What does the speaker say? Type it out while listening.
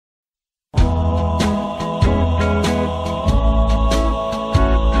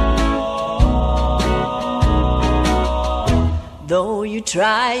Though you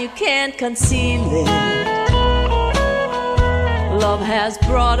try, you can't conceal it. Love has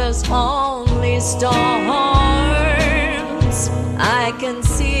brought us only storms. I can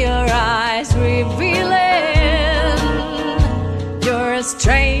see your eyes revealing you're a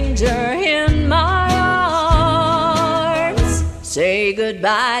stranger in my arms. Say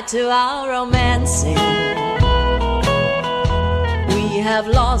goodbye to our romancing. We have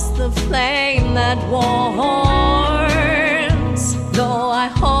lost the flame that warms. Though I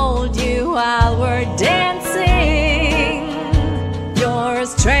hold you while we're dancing, you're a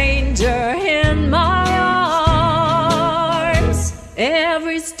stranger in my arms.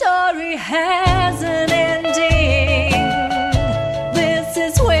 Every story has an ending. This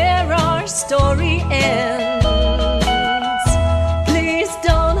is where our story ends. Please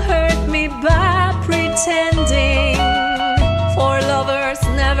don't hurt me by pretending, for lovers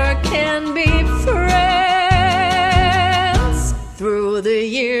never can be friends. Through the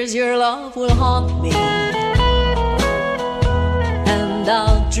years your love will haunt me, and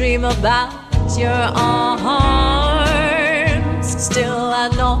I'll dream about your arms. Still I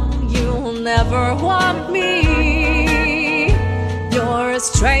know you'll never want me. You're a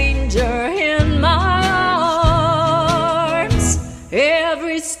stranger in my arms.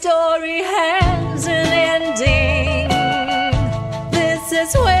 Every story has an ending. This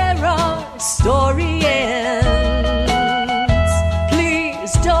is where our story ends.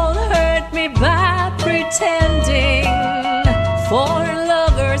 Please don't hurt me by pretending, for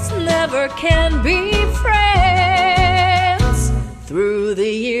lovers never can be friends. Through the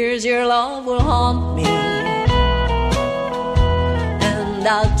years your love will haunt me, and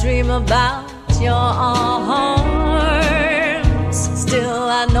I'll dream about your arms. Still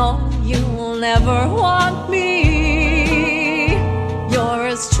I know you'll never want me. You're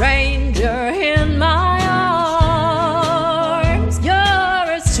a stranger in my arms.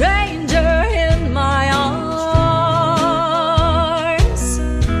 You're a stranger in my arms.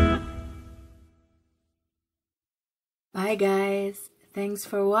 Bye guys, thanks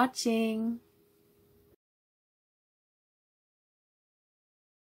for watching.